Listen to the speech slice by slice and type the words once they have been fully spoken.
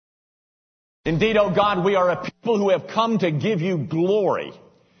Indeed, O God, we are a people who have come to give you glory.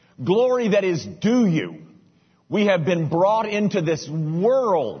 Glory that is due you. We have been brought into this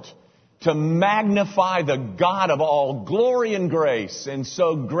world to magnify the God of all glory and grace. And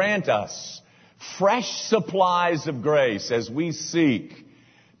so grant us fresh supplies of grace as we seek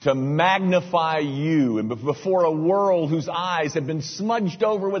to magnify you and before a world whose eyes have been smudged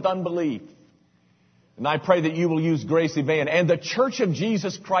over with unbelief. And I pray that you will use Grace Evan and the Church of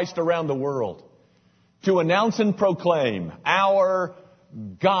Jesus Christ around the world to announce and proclaim our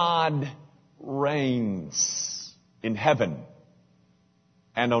God reigns in heaven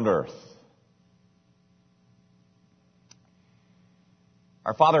and on earth.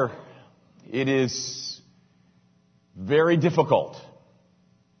 Our Father, it is very difficult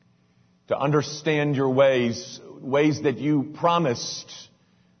to understand your ways that you promised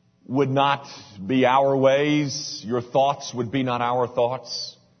would not be our ways. Your thoughts would be not our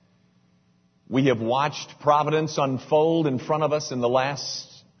thoughts. We have watched providence unfold in front of us in the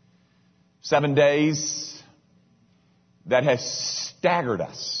last 7 days that has staggered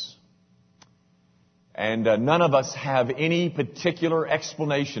us. And none of us have any particular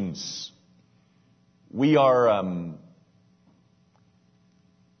explanations. We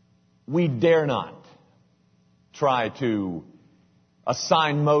dare not try to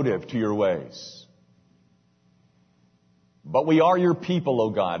assign motive to your ways. But we are your people,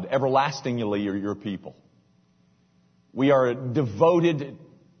 O God. Everlastingly you're your people. We are devoted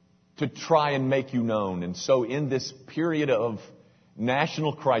to try and make you known. And so in this period of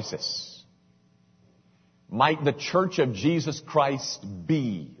national crisis, might the Church of Jesus Christ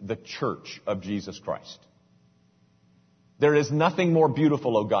be the Church of Jesus Christ. There is nothing more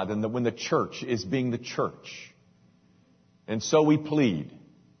beautiful, O God, than when the church is being the church. And so we plead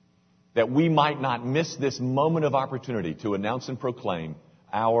that we might not miss this moment of opportunity to announce and proclaim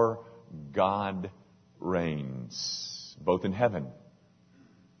our God reigns, both in heaven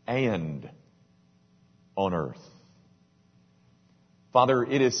and on earth. Father,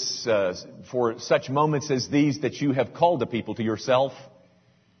 it is for such moments as these that you have called the people to yourself.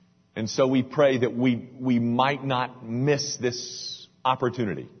 And so we pray that we might not miss this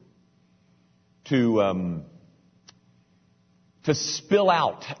opportunity to spill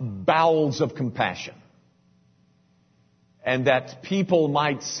out bowels of compassion. And that people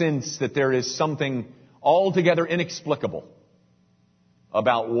might sense that there is something altogether inexplicable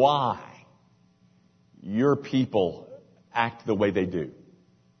about why your people act the way they do.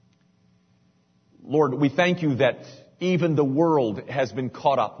 Lord, we thank you that even the world has been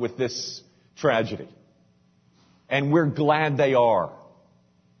caught up with this tragedy. And we're glad they are.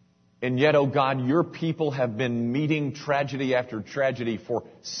 And yet, oh God, your people have been meeting tragedy after tragedy for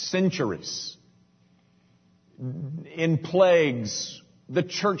centuries. In plagues, the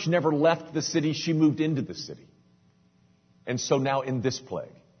church never left the city, she moved into the city. And so now in this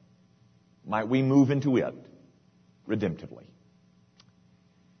plague, might we move into it redemptively.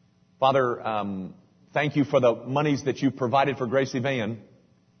 Father, thank you for the monies that you provided for Grace Evan.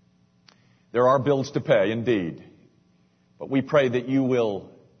 There are bills to pay, indeed. But we pray that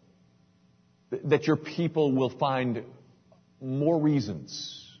that your people will find more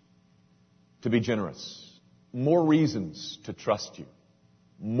reasons to be generous, more reasons to trust you,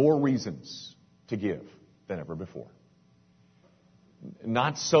 more reasons to give than ever before.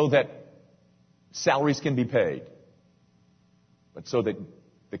 Not so that salaries can be paid, but so that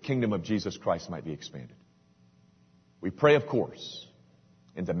the kingdom of Jesus Christ might be expanded. We pray, of course,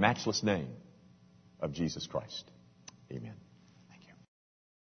 in the matchless name of Jesus Christ. Amen. Thank you.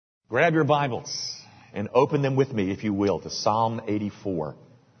 Grab your Bibles and open them with me, if you will, to Psalm 84.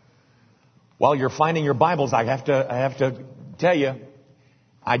 While you're finding your Bibles, I have to tell you,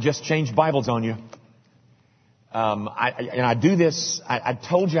 I just changed Bibles on you. I do this. I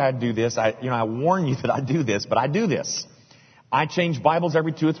told you I'd do this. I warn you that I do this, but I do this. I change Bibles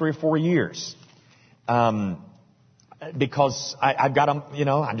every 2 or 3 or 4 years, because I've got them.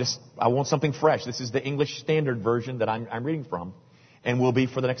 I want something fresh. This is the English Standard Version that I'm reading from, and will be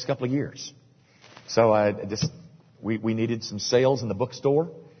for the next couple of years. So we needed some sales in the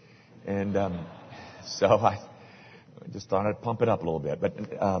bookstore, and so I just thought I'd pump it up a little bit. But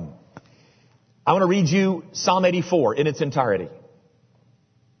I want to read you Psalm 84 in its entirety.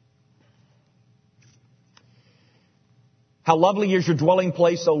 How lovely is your dwelling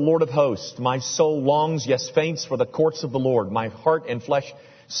place, O Lord of hosts. My soul longs, yes, faints for the courts of the Lord. My heart and flesh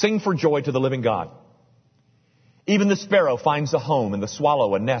sing for joy to the living God. Even the sparrow finds a home, and the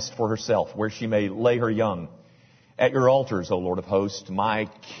swallow a nest for herself, where she may lay her young. At your altars, O Lord of hosts, my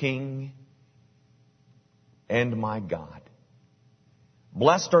King and my God.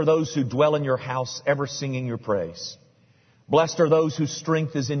 Blessed are those who dwell in your house, ever singing your praise. Blessed are those whose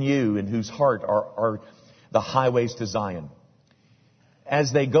strength is in you and whose heart are the highways to Zion.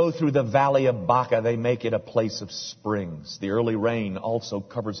 As they go through the valley of Baca, they make it a place of springs. The early rain also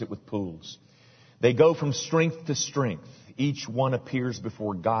covers it with pools. They go from strength to strength. Each one appears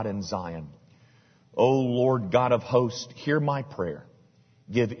before God in Zion. O Lord God of hosts, hear my prayer.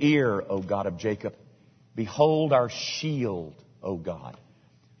 Give ear, O God of Jacob. Behold our shield, O God.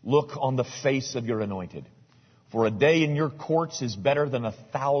 Look on the face of your anointed. For a day in your courts is better than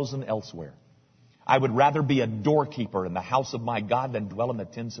 1,000 elsewhere. I would rather be a doorkeeper in the house of my God than dwell in the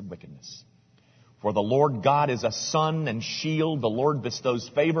tents of wickedness. For the Lord God is a sun and shield. The Lord bestows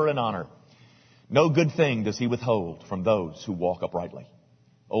favor and honor. No good thing does he withhold from those who walk uprightly.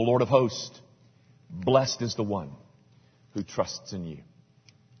 O Lord of hosts, blessed is the one who trusts in you.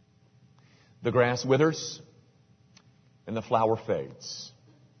 The grass withers and the flower fades,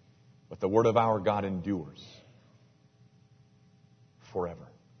 but the word of our God endures forever.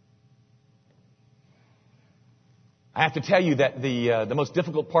 I have to tell you that the most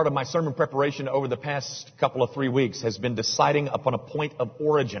difficult part of my sermon preparation over the past couple of 3 weeks has been deciding upon a point of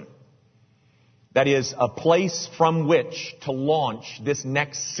origin. That is, a place from which to launch this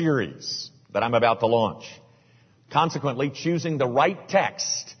next series that I'm about to launch. Consequently, choosing the right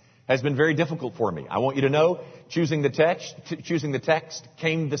text has been very difficult for me. I want you to know, choosing the text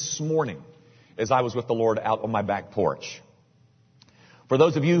came this morning as I was with the Lord out on my back porch. For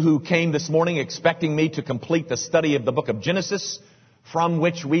those of you who came this morning expecting me to complete the study of the book of Genesis, from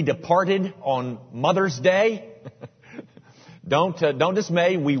which we departed on Mother's Day, don't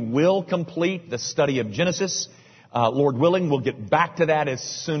dismay. We will complete the study of Genesis. Lord willing, we'll get back to that as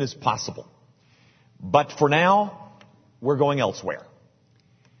soon as possible. But for now, we're going elsewhere.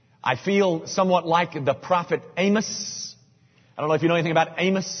 I feel somewhat like the prophet Amos. I don't know if you know anything about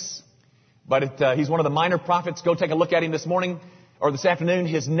Amos, but he's one of the minor prophets. Go take a look at him this morning or this afternoon.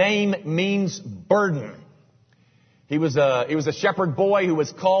 His name means burden. He was a shepherd boy who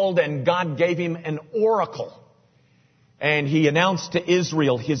was called, and God gave him an oracle. And he announced to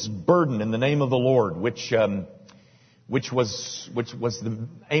Israel his burden in the name of the Lord, which was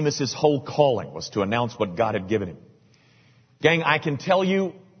Amos's whole calling, was to announce what God had given him. Gang, I can tell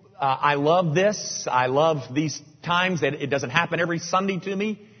you, I love this. I love these times. That it doesn't happen every Sunday to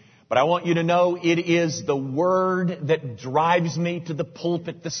me. But I want you to know it is the Word that drives me to the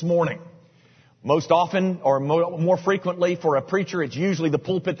pulpit this morning. Most often, or more frequently for a preacher, it's usually the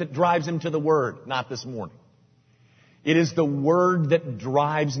pulpit that drives him to the Word, not this morning. It is the Word that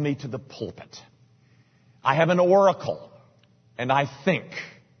drives me to the pulpit. I have an oracle, and I think,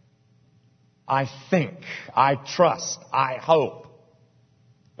 I trust, I hope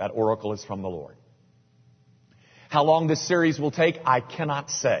that oracle is from the Lord. How long this series will take, I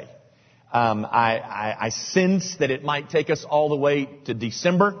cannot say. I sense that it might take us all the way to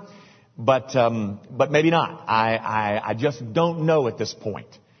December, but maybe not. I just don't know at this point.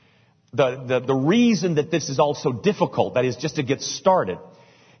 The reason that this is all so difficult, that is just to get started,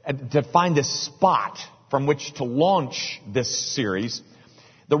 and to find this spot from which to launch this series,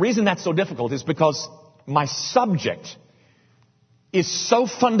 the reason that's so difficult is because my subject is so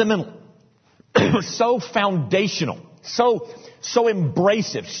fundamental, so foundational, so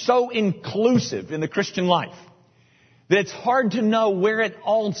embracive, so inclusive in the Christian life, that it's hard to know where it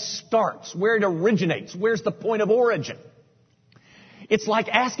all starts, where it originates, where's the point of origin. It's like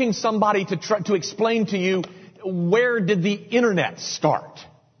asking somebody to explain to you, where did the internet start?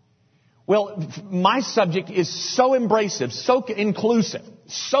 Well, my subject is so embracive, so inclusive,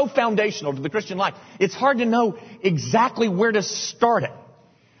 so foundational to the Christian life. It's hard to know exactly where to start it.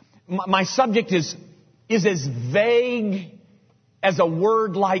 My subject is as vague as a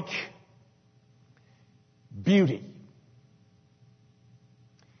word like beauty.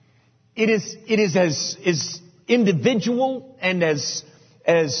 It is as individual and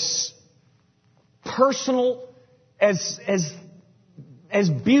as personal as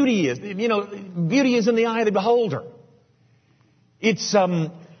beauty is. You know, beauty is in the eye of the beholder. It's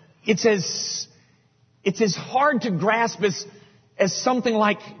as hard to grasp as something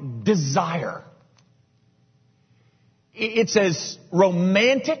like desire. It's as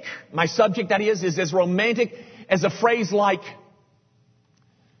romantic, my subject that is as romantic as a phrase like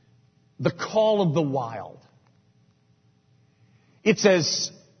the call of the wild. It's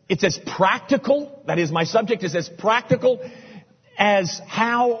as practical, that is, my subject is as practical as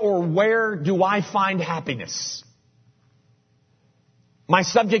how or where do I find happiness. My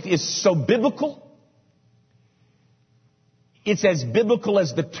subject is so biblical. It's as biblical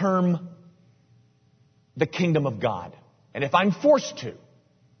as the term the kingdom of God. And if I'm forced to,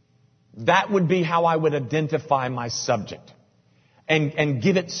 that would be how I would identify my subject and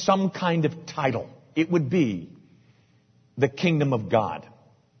give it some kind of title. It would be the kingdom of God.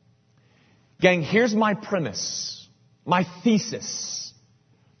 Gang, here's my premise, my thesis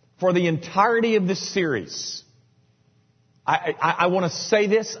for the entirety of this series. I want to say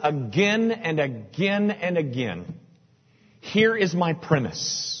this again and again and again. Here is my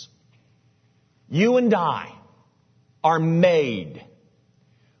premise. You and I are made.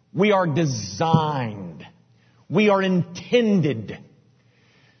 We are designed. We are intended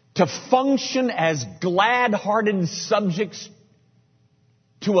to function as glad-hearted subjects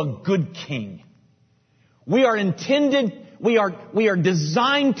to a good king. We are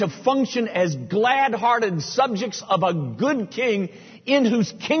designed to function as glad-hearted subjects of a good king in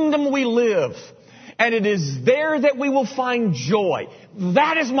whose kingdom we live. And it is there that we will find joy.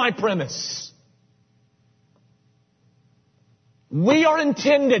 That is my premise. We are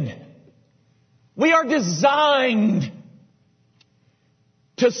intended. We are designed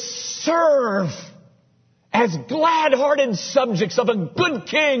to serve as glad-hearted subjects of a good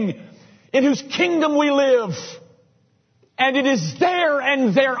king in whose kingdom we live. And it is there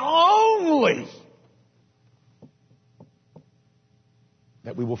and there only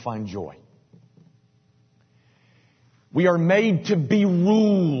that we will find joy. We are made to be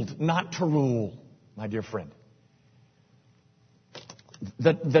ruled, not to rule, my dear friend.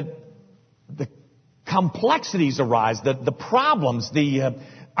 The complexities arise, the problems,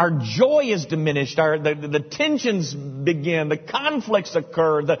 our joy is diminished, the tensions begin, the conflicts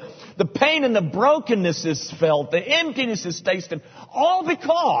occur, the pain and the brokenness is felt, the emptiness is tasted, all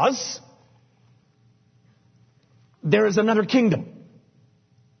because there is another kingdom.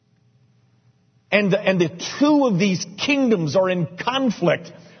 And the two of these kingdoms are in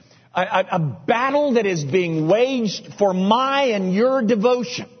conflict. A battle that is being waged for my and your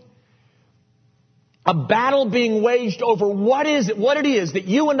devotion. A battle being waged over what it is that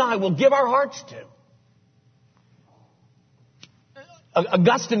you and I will give our hearts to.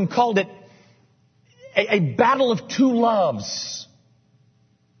 Augustine called it a battle of two loves.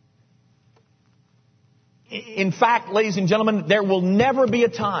 In fact, ladies and gentlemen, there will never be a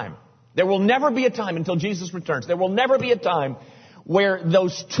time until Jesus returns. There will never be a time where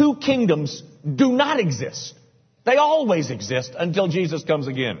those two kingdoms do not exist. They always exist until Jesus comes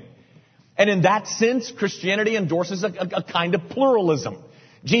again. And in that sense, Christianity endorses a kind of pluralism.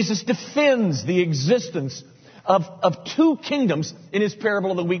 Jesus defends the existence of two kingdoms in his parable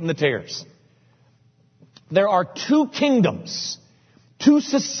of the wheat and the tares. There are two kingdoms, two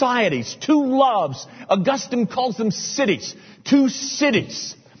societies, two loves. Augustine calls them cities, two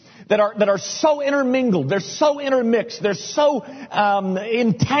cities that are so intermingled, they're so intermixed, they're so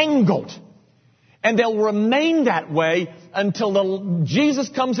entangled. And they'll remain that way until Jesus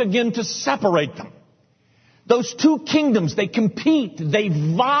comes again to separate them. Those two kingdoms, they compete, they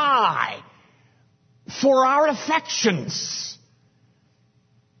vie for our affections.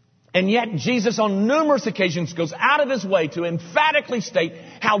 And yet Jesus on numerous occasions goes out of his way to emphatically state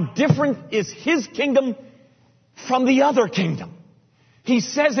how different is his kingdom from the other kingdom. He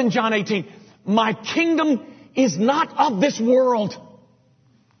says in John 18, my kingdom is not of this world.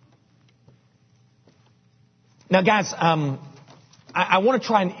 Now, guys, I want to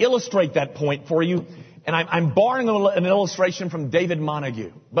try and illustrate that point for you. And I'm borrowing an illustration from David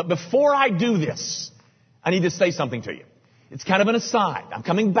Montague. But before I do this, I need to say something to you. It's kind of an aside. I'm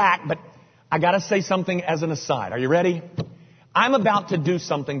coming back, but I got to say something as an aside. Are you ready? I'm about to do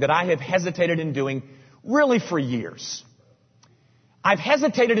something that I have hesitated in doing really for years. I've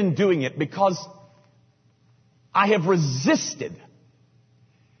hesitated in doing it because I have resisted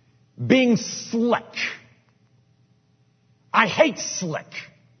being slick. I hate slick.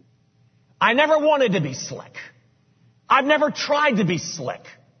 I never wanted to be slick. I've never tried to be slick.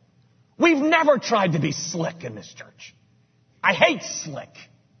 We've never tried to be slick in this church. I hate slick.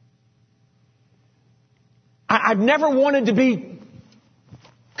 I've never wanted to be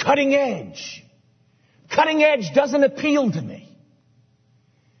cutting edge. Cutting edge doesn't appeal to me.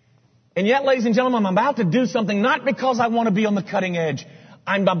 And yet, ladies and gentlemen, I'm about to do something not because I want to be on the cutting edge.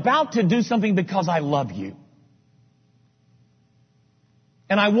 I'm about to do something because I love you.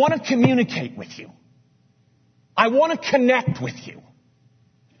 And I want to communicate with you. I want to connect with you.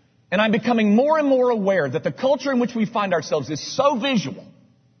 And I'm becoming more and more aware that the culture in which we find ourselves is so visual.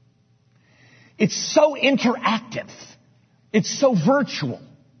 It's so interactive. It's so virtual.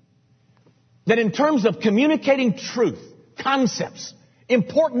 That in terms of communicating truth, concepts,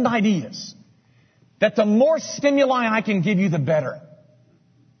 important ideas, that the more stimuli I can give you, the better.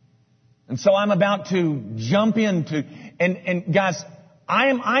 And so I'm about to jump into And guys,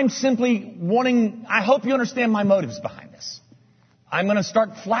 I'm simply wanting, I hope you understand my motives behind this. I'm going to start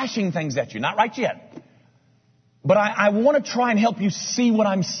flashing things at you. Not right yet. But I want to try and help you see what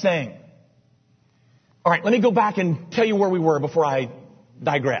I'm saying. All right, let me go back and tell you where we were before I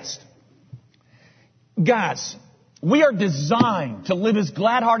digressed. Guys, we are designed to live as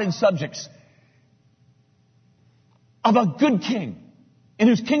glad-hearted subjects of a good king in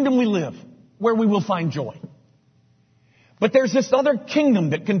whose kingdom we live, where we will find joy. But there's this other kingdom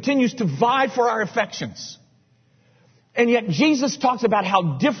that continues to vie for our affections. And yet Jesus talks about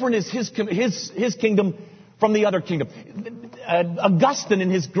how different is his kingdom from the other kingdom. Augustine, in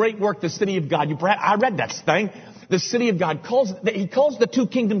his great work, The City of God, I read that thing, The City of God, he calls the two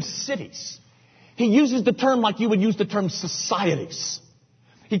kingdoms cities. He uses the term like you would use the term societies.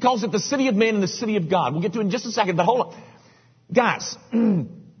 He calls it the city of man and the city of God. We'll get to it in just a second, but hold on. Guys,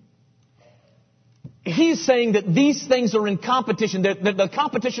 he's saying that these things are in competition. They're the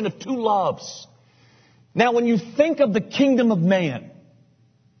competition of two loves. Now, when you think of the kingdom of man,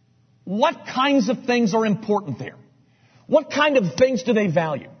 what kinds of things are important there? What kind of things do they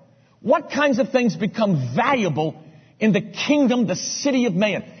value? What kinds of things become valuable in the kingdom, the city of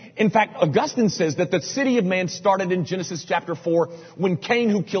man? In fact, Augustine says that the city of man started in Genesis chapter 4 when Cain,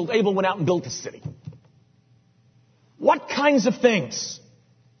 who killed Abel, went out and built a city. What kinds of things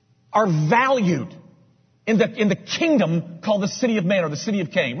are valued in the kingdom called the city of man or the city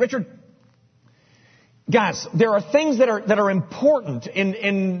of Cain? Richard? Guys, there are things that are important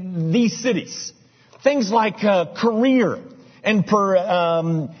in these cities. Things like career and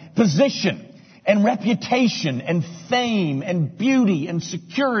position and reputation and fame and beauty and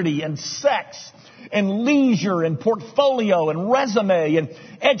security and sex and leisure and portfolio and resume and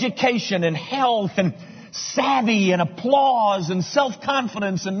education and health and savvy and applause and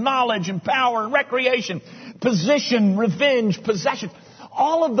self-confidence and knowledge and power and recreation, position, revenge, possession.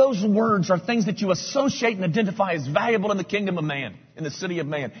 All of those words are things that you associate and identify as valuable in the kingdom of man, in the city of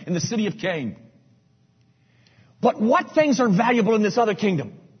man, in the city of Cain. But what things are valuable in this other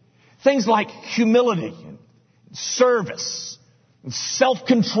kingdom? Things like humility, and service, and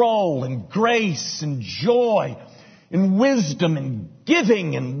self-control, and grace, and joy, and wisdom, and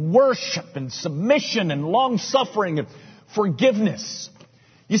giving, and worship, and submission, and long-suffering, and forgiveness.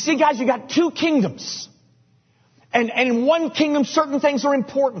 You see, guys, you got two kingdoms. And in one kingdom, certain things are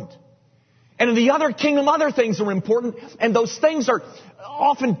important. And in the other kingdom, other things are important. And those things are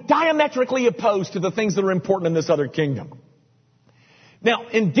often diametrically opposed to the things that are important in this other kingdom. Now,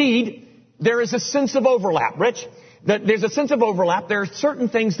 indeed, there is a sense of overlap, Rich. There's a sense of overlap. There are certain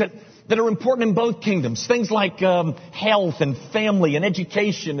things that are important in both kingdoms. Things like health and family and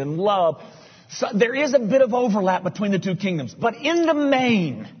education and love. So there is a bit of overlap between the two kingdoms. But in the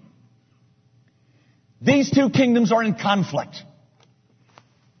main, these two kingdoms are in conflict.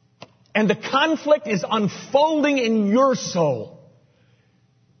 And the conflict is unfolding in your soul.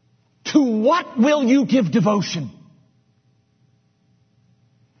 To what will you give devotion?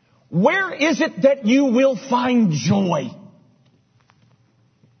 Where is it that you will find joy?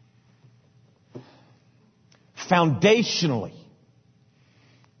 Foundationally,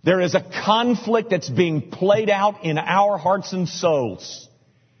 there is a conflict that's being played out in our hearts and souls.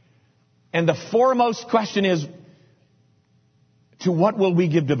 And the foremost question is, to what will we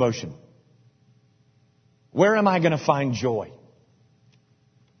give devotion? Where am I going to find joy?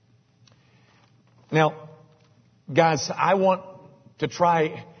 Now, guys, I want to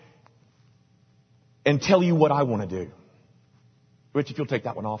try and tell you what I want to do. Rich, if you'll take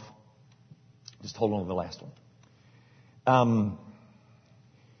that one off. Just hold on to the last one.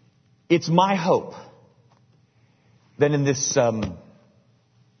 It's my hope that in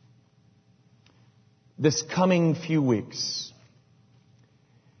this coming few weeks,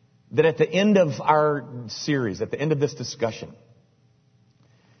 that at the end of our series, at the end of this discussion,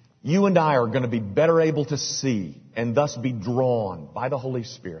 you and I are going to be better able to see and thus be drawn by the Holy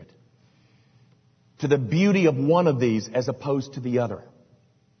Spirit to the beauty of one of these as opposed to the other.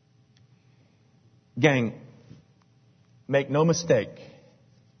 Gang, make no mistake.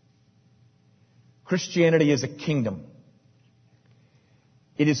 Christianity is a kingdom.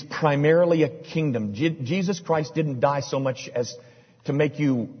 It is primarily a kingdom. Jesus Christ didn't die so much as to make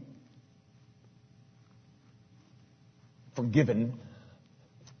you forgiven.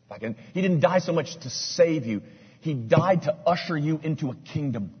 He didn't die so much to save you. He died to usher you into a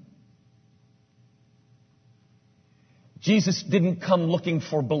kingdom. Jesus didn't come looking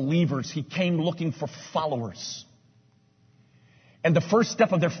for believers. He came looking for followers. And the first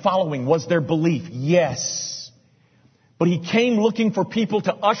step of their following was their belief. Yes. But He came looking for people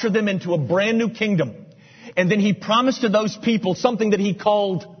to usher them into a brand new kingdom. And then He promised to those people something that He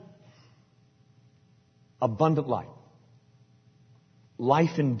called abundant life.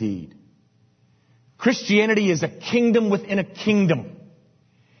 Life indeed. Christianity is a kingdom within a kingdom.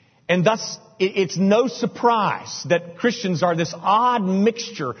 And thus, it's no surprise that Christians are this odd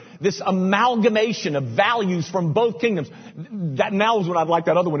mixture, this amalgamation of values from both kingdoms. That now is when I'd like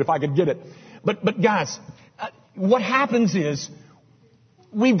that other one if I could get it. But guys, what happens is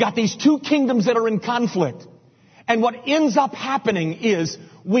we've got these two kingdoms that are in conflict. And what ends up happening is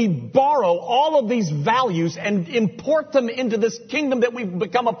we borrow all of these values and import them into this kingdom that we've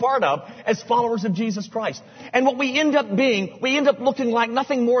become a part of as followers of Jesus Christ. And what we end up being, we end up looking like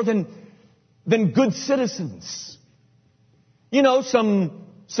nothing more than good citizens. You know, some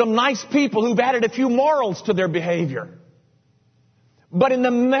nice people who've added a few morals to their behavior. But in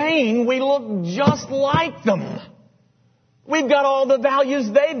the main, we look just like them. We've got all the values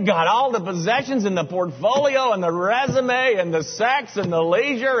they've got, all the possessions and the portfolio and the resume and the sex and the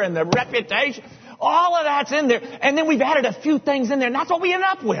leisure and the reputation. All of that's in there. And then we've added a few things in there, and that's what we end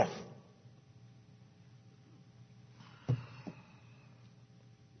up with.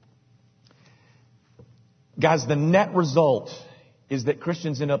 Guys, the net result is that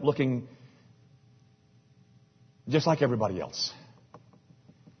Christians end up looking just like everybody else.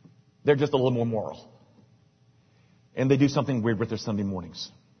 They're just a little more moral. And they do something weird with their Sunday mornings.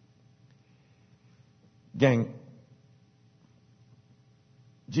 Gang,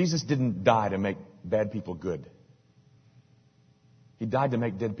 Jesus didn't die to make bad people good. He died to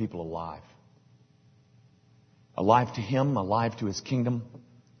make dead people alive. Alive to Him, alive to His kingdom.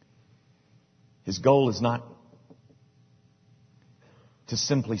 His goal is not to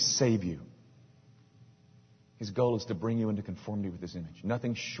simply save you. His goal is to bring you into conformity with His image.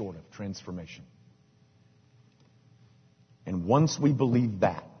 Nothing short of transformation. And once we believe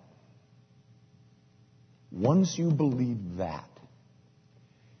that, once you believe that,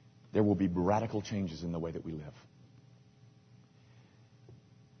 there will be radical changes in the way that we live.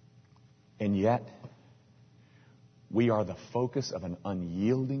 And yet, we are the focus of an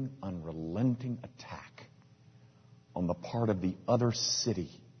unyielding, unrelenting attack on the part of the other city,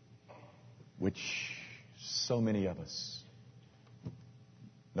 which so many of us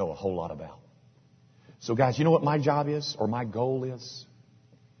know a whole lot about. So guys, you know what my job is, or my goal is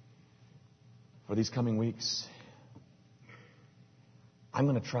for these coming weeks? I'm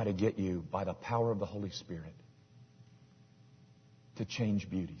going to try to get you, by the power of the Holy Spirit, to change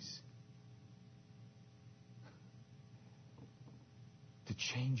beauties. To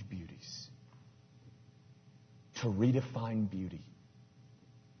change beauties. To redefine beauty.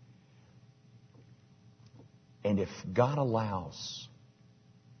 And if God allows,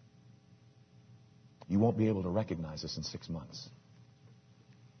 you won't be able to recognize this in 6 months.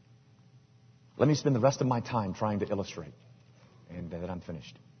 Let me spend the rest of my time trying to illustrate, and then I'm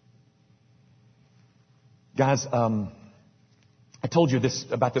finished. Guys, I told you this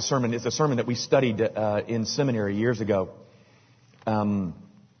about this sermon. It's a sermon that we studied in seminary years ago. I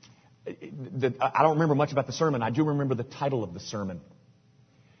don't remember much about the sermon. I do remember the title of the sermon.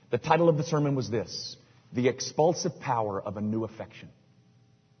 The title of the sermon was this: The Expulsive Power of a New Affection.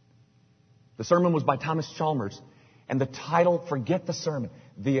 The sermon was by Thomas Chalmers, and the title, forget the sermon,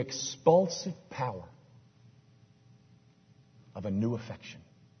 The Expulsive Power of a New Affection.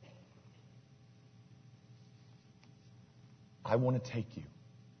 I want to take you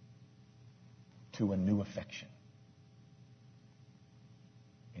to a new affection.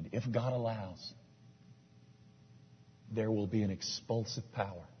 And if God allows, there will be an expulsive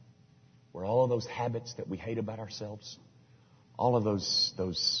power where all of those habits that we hate about ourselves, all of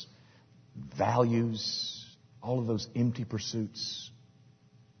those values, all of those empty pursuits,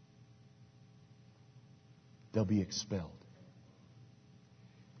 they'll be expelled.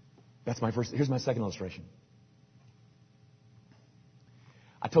 That's my first. Here's my second illustration.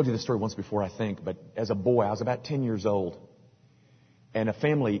 I told you this story once before, I think, but as a boy, I was about 10 years old, and a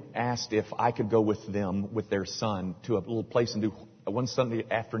family asked if I could go with them, with their son, to a little place and do one Sunday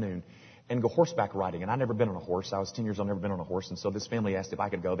afternoon and go horseback riding. And I'd never been on a horse. I was 10 years old, never been on a horse. And so this family asked if I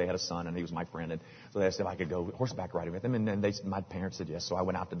could go. They had a son, and he was my friend. And so they asked if I could go horseback riding with them. And then my parents said yes. So I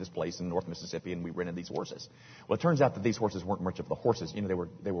went out to this place in North Mississippi, and we rented these horses. Well, it turns out that these horses weren't much of the horses. You know,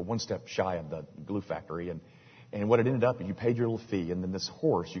 they were one step shy of the glue factory. And what it ended up, you paid your little fee, and then this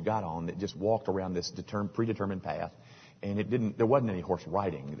horse you got on that just walked around this predetermined path. And there wasn't any horse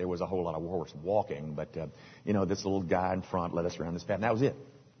riding. There was a whole lot of horse walking. But, this little guy in front led us around this path, and that was it.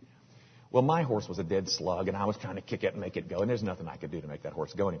 Well, my horse was a dead slug, and I was trying to kick it and make it go. And there's nothing I could do to make that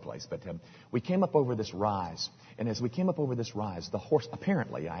horse go anyplace. But we came up over this rise. And as we came up over this rise, the horse,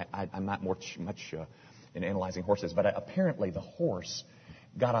 apparently, I'm not much in analyzing horses, but apparently the horse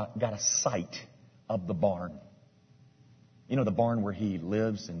got a sight of the barn. You know, the barn where he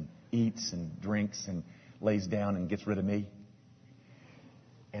lives and eats and drinks and lays down and gets rid of me?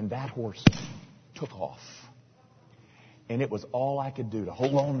 And that horse took off. And it was all I could do to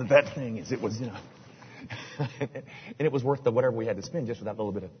hold on to that thing as it was, and it was worth whatever we had to spend just for that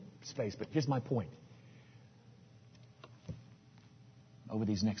little bit of space. But here's my point. Over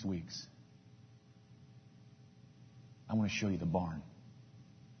these next weeks, I want to show you the barn.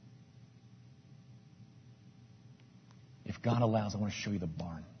 If God allows, I want to show you the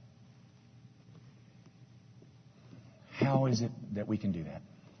barn. How is it that we can do that?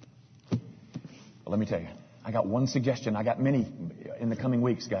 Well, let me tell you. I got one suggestion. I got many in the coming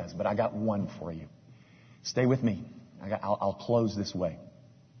weeks, guys, but I got one for you. Stay with me. I'll close this way.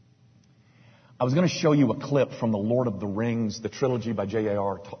 I was going to show you a clip from The Lord of the Rings, the trilogy by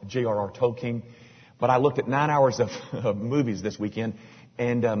J.R.R. Tolkien, but I looked at 9 hours of movies this weekend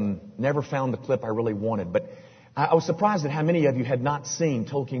and never found the clip I really wanted. But I was surprised at how many of you had not seen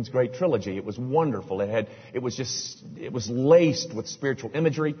Tolkien's great trilogy. It was wonderful. It was laced with spiritual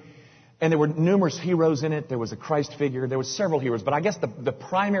imagery. And there were numerous heroes in it. There was a Christ figure. There were several heroes. But I guess the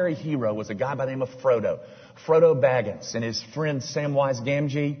primary hero was a guy by the name of Frodo Baggins, and his friend Samwise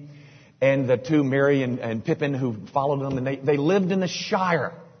Gamgee, and the two, Merry and Pippin, who followed them. And they lived in the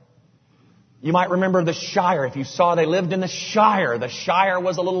Shire. You might remember the Shire. If you saw, they lived in the Shire. The Shire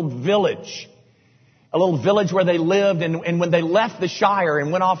was a little village. A little village where they lived, and when they left the Shire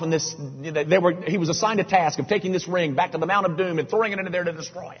and went off on this, he was assigned a task of taking this ring back to the Mount of Doom and throwing it into there to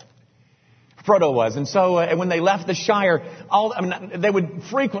destroy it. Frodo was. And so when they left the Shire, they would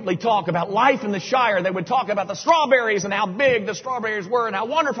frequently talk about life in the Shire. They would talk about the strawberries and how big the strawberries were and how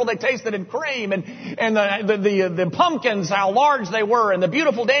wonderful they tasted in cream, and the pumpkins, how large they were, and the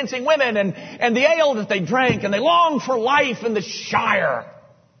beautiful dancing women and the ale that they drank, and they longed for life in the Shire.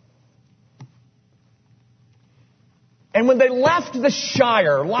 And when they left the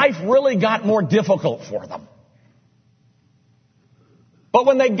Shire, life really got more difficult for them. But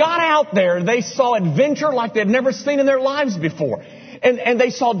when they got out there, they saw adventure like they'd never seen in their lives before. And they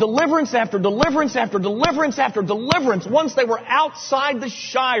saw deliverance after deliverance after deliverance after deliverance once they were outside the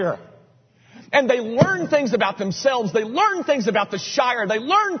Shire. And they learned things about themselves. They learned things about the Shire. They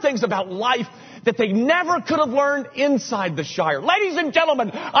learned things about life that they never could have learned inside the Shire. Ladies and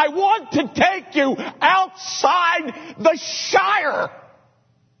gentlemen, I want to take you outside the Shire.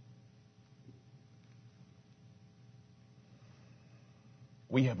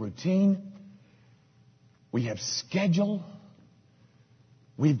 We have routine. We have schedule.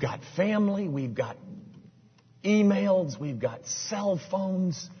 We've got family. We've got emails. We've got cell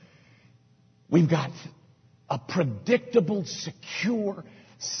phones. We've got a predictable, secure,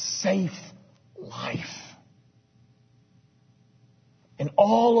 safe life. And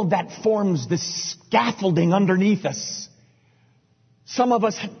all of that forms this scaffolding underneath us. Some of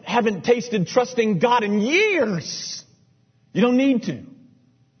us haven't tasted trusting God in years. You don't need to.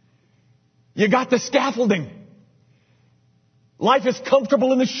 You got the scaffolding. Life is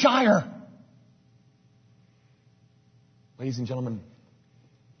comfortable in the Shire. Ladies and gentlemen,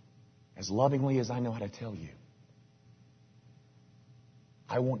 as lovingly as I know how to tell you,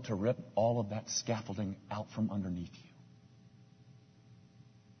 I want to rip all of that scaffolding out from underneath you.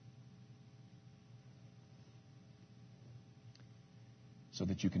 So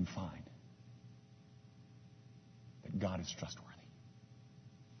that you can find that God is trustworthy.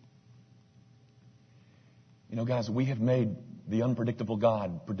 You know, guys, we have made the unpredictable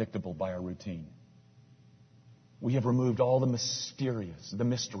God predictable by our routine. We have removed all the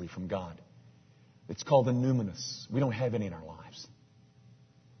mystery from God. It's called the numinous. We don't have any in our lives.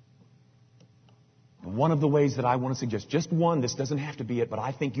 And one of the ways that I want to suggest, just one, this doesn't have to be it, but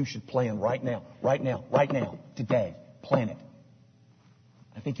I think you should plan right now, today, plan it.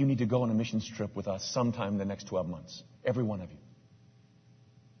 I think you need to go on a missions trip with us sometime in the next 12 months. Every one of you.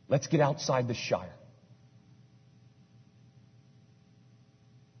 Let's get outside the Shire.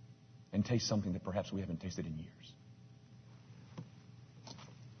 And taste something that perhaps we haven't tasted in years.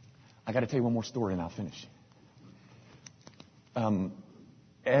 I got to tell you one more story and I'll finish.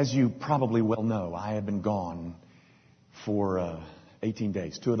 As you probably well know, I have been gone for 18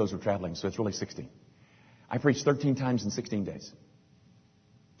 days. 2 of those were traveling, so it's really 16. I preached 13 times in 16 days.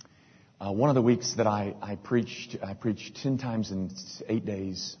 One of the weeks that I preached 10 times in 8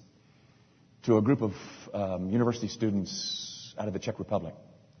 days to a group of university students out of the Czech Republic.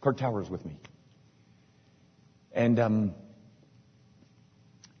 Kurt Tower was with me. And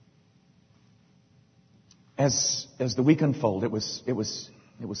as the week unfolded, it was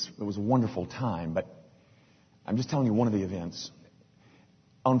a wonderful time. But I'm just telling you one of the events.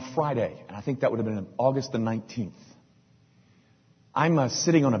 On Friday, and I think that would have been August the 19th, I'm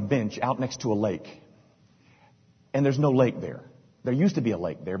sitting on a bench out next to a lake. And there's no lake there. There used to be a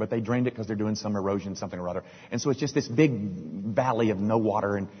lake there, but they drained it because they're doing some erosion, something or other. And so it's just this big valley of no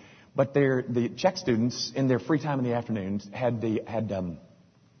water. But the Czech students, in their free time in the afternoons, had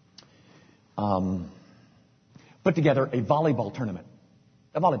put together a volleyball tournament.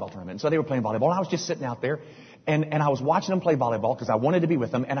 And so they were playing volleyball. And I was just sitting out there, and I was watching them play volleyball because I wanted to be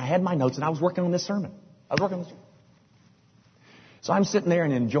with them. And I had my notes, and I was working on this sermon. So I'm sitting there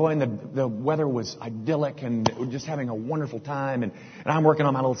and enjoying the weather was idyllic and just having a wonderful time. And I'm working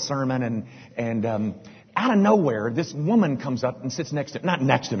on my little sermon. And out of nowhere, this woman comes up and sits not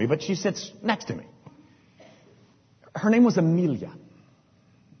next to me, but she sits next to me. Her name was Amelia.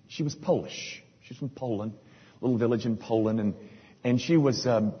 She was Polish. She's from Poland, a little village in Poland. And she was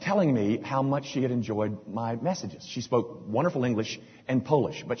telling me how much she had enjoyed my messages. She spoke wonderful English and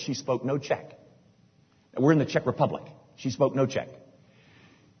Polish, but she spoke no Czech. We're in the Czech Republic. She spoke no Czech.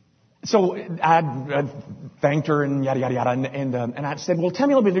 So I thanked her and yada, yada, yada. And I said, well, tell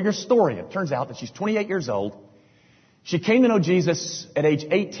me a little bit of your story. It turns out that she's 28 years old. She came to know Jesus at age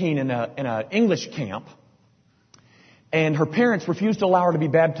 18 in an English camp. And her parents refused to allow her to be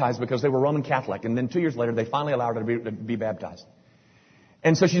baptized because they were Roman Catholic. And then 2 years later, they finally allowed her to be baptized.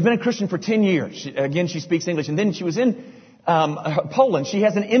 And so she's been a Christian for 10 years. She speaks English. And then she was in Poland. She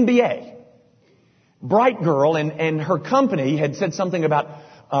has an MBA. Bright girl. And her company had said something about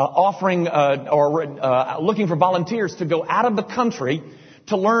offering or looking for volunteers to go out of the country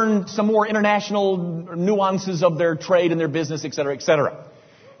to learn some more international nuances of their trade and their business, et cetera, et cetera.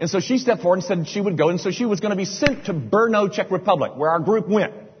 And so she stepped forward and said she would go. And so she was going to be sent to Brno, Czech Republic, where our group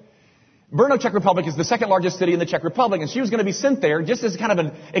went. Brno, Czech Republic is the second largest city in the Czech Republic. And she was going to be sent there just as kind of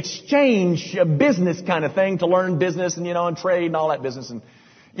an exchange business kind of thing to learn business and, and trade and all that business and,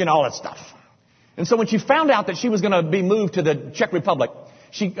 all that stuff. And so when she found out that she was going to be moved to the Czech Republic,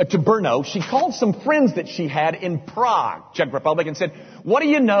 to Brno, she called some friends that she had in Prague, Czech Republic, and said, what do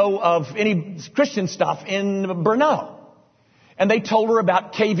you know of any Christian stuff in Brno? And they told her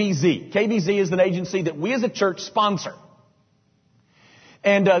about KVZ. KVZ is an agency that we as a church sponsor.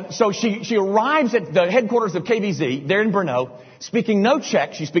 And so she arrives at the headquarters of KVZ there in Brno, speaking no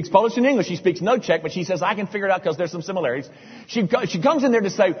Czech. She speaks Polish and English. She speaks no Czech, but she says, I can figure it out because there's some similarities. She comes in there to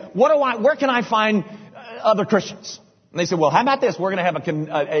say, where can I find other Christians? And they said, well, how about this? We're going to have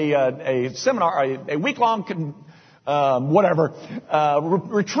a seminar, a week-long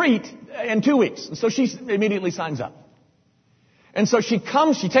retreat in 2 weeks. And so she immediately signs up. And so she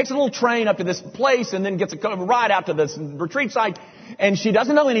takes a little train up to this place and then gets a ride out to this retreat site. And she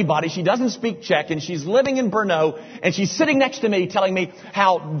doesn't know anybody. She doesn't speak Czech. And she's living in Brno. And she's sitting next to me telling me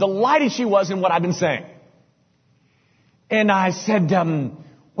how delighted she was in what I've been saying. And I said,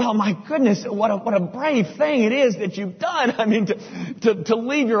 well, my goodness, what a brave thing it is that you've done. I mean, to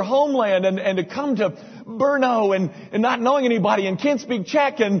leave your homeland and to come to Brno and not knowing anybody and can't speak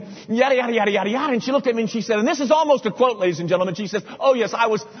Czech and yada, yada, yada, yada, yada. And she looked at me and she said, and this is almost a quote, ladies and gentlemen. She says, oh yes, I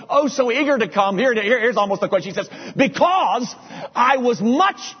was so eager to come. Here's almost the quote. She says, because I was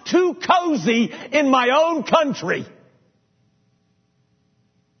much too cozy in my own country.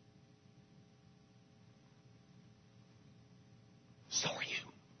 So are you.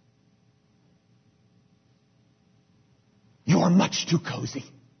 You are much too cozy.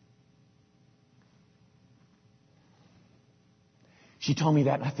 She told me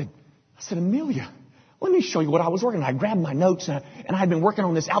that, and I said, Amelia, let me show you what I was working on. I grabbed my notes, and I had been working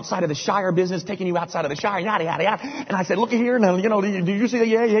on this outside of the Shire business, taking you outside of the Shire, yada, yada, yada. And I said, look at here, and do you see that?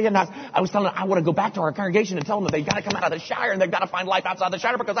 Yeah. And I was telling them I want to go back to our congregation and tell them that they've got to come out of the Shire, and they've got to find life outside the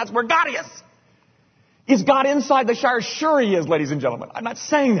Shire because that's where God is. Is God inside the Shire? Sure He is, ladies and gentlemen. I'm not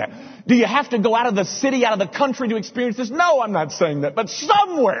saying that. Do you have to go out of the city, out of the country to experience this? No, I'm not saying that. But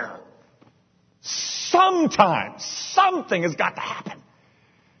somewhere, sometimes, something has got to happen.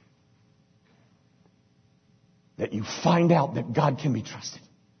 That you find out that God can be trusted.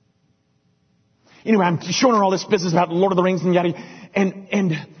 Anyway, I'm showing her all this business about Lord of the Rings and yada,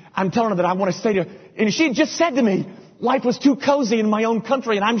 and I'm telling her that I want to say to her, and she just said to me, life was too cozy in my own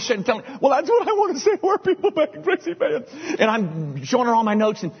country, and I'm telling her, well, that's what I want to say to our people back in Gracie, man. And I'm showing her all my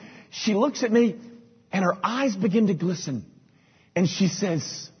notes, and she looks at me, and her eyes begin to glisten, and she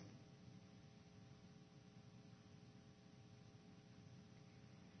says,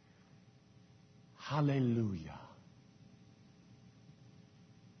 hallelujah.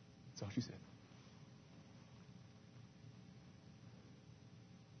 That's all she said.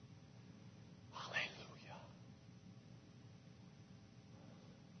 Hallelujah.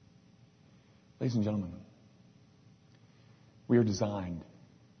 Ladies and gentlemen, We are designed.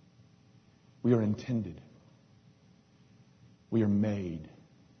 We are intended. We are made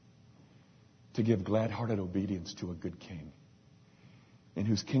to give glad-hearted obedience to a good king in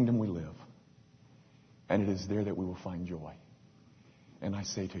whose kingdom we live. And it is there that we will find joy. And I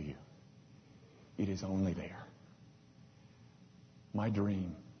say to you, it is only there. My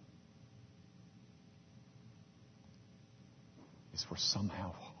dream is for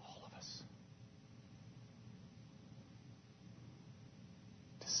somehow all of us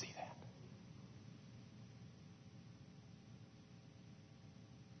to see that.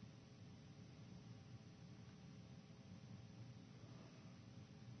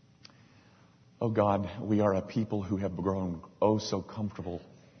 Oh God, we are a people who have grown oh so comfortable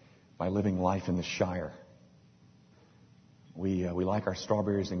by living life in the Shire. We like our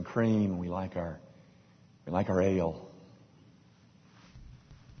strawberries and cream. We like our ale.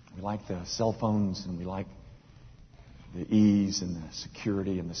 We like the cell phones, and we like the ease and the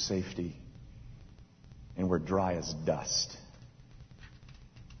security and the safety. And we're dry as dust.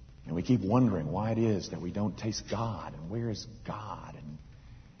 And we keep wondering why it is that we don't taste God. And where is God? And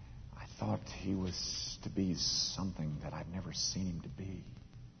I thought He was to be something that I've never seen Him to be.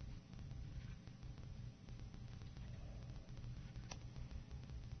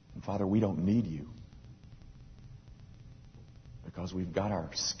 And Father, we don't need You because we've got our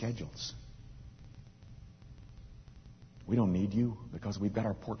schedules. We don't need You because we've got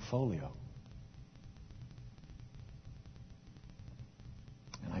our portfolio.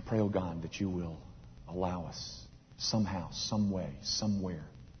 And I pray, oh God, that You will allow us somehow, some way, somewhere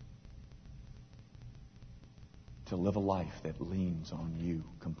to live a life that leans on You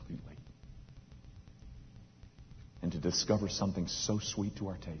completely. And to discover something so sweet to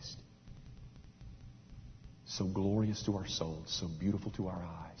our taste, so glorious to our souls, so beautiful to our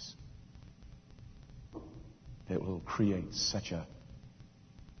eyes, that will create such a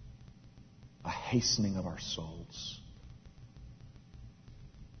hastening of our souls,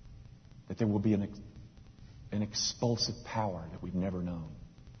 that there will be an expulsive power that we've never known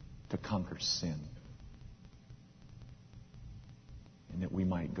to conquer sin, and that we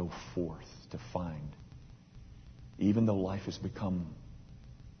might go forth to find, even though life has become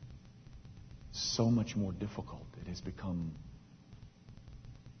so much more difficult, it has become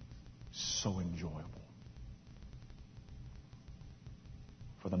so enjoyable.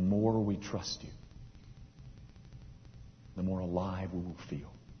 For the more we trust You, the more alive we will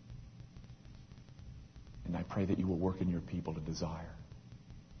feel. And I pray that You will work in Your people to desire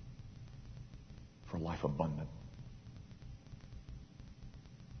for life abundant.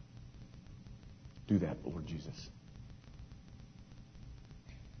 Do that, Lord Jesus,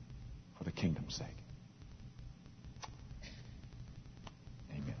 for the kingdom's sake.